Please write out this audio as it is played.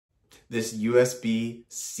This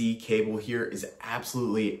USB-C cable here is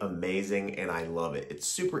absolutely amazing and I love it. It's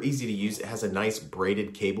super easy to use. It has a nice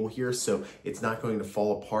braided cable here, so it's not going to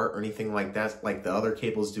fall apart or anything like that, like the other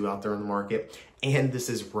cables do out there on the market. And this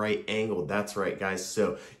is right angled. That's right, guys.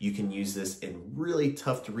 So you can use this in really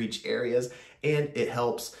tough to reach areas, and it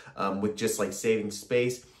helps with just like saving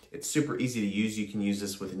space. It's super easy to use. You can use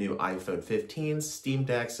this with the new iPhone 15, Steam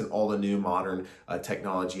Decks, and all the new modern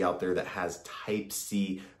technology out there that has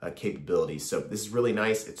Type-C capabilities. So this is really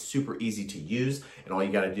nice. It's super easy to use, and all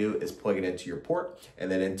you got to do is plug it into your port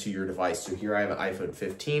and then into your device. So here I have an iPhone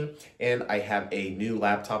 15, and I have a new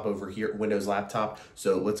laptop over here, Windows laptop.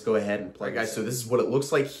 So let's go ahead and plug it. Guys, so this is what it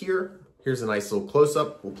looks like here. Here's a nice little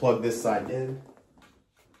close-up. We'll plug this side in.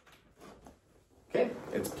 Okay,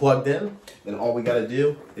 it's plugged in. Then all we gotta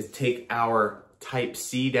do is take our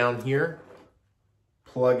Type-C down here,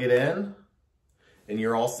 plug it in, and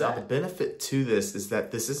you're all set. Now, the benefit to this is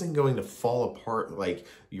that this isn't going to fall apart like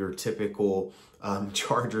your typical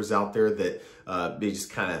chargers out there that they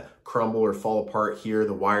just kind of crumble or fall apart here.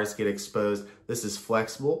 The wires get exposed. This is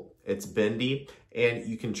flexible, it's bendy, and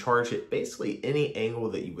you can charge it basically any angle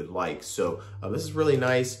that you would like. So this is really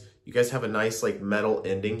nice. You guys have a nice like metal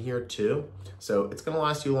ending here too. So it's gonna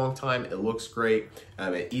last you a long time. It looks great.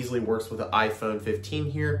 It easily works with the iPhone 15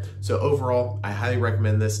 here. So overall, I highly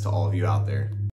recommend this to all of you out there.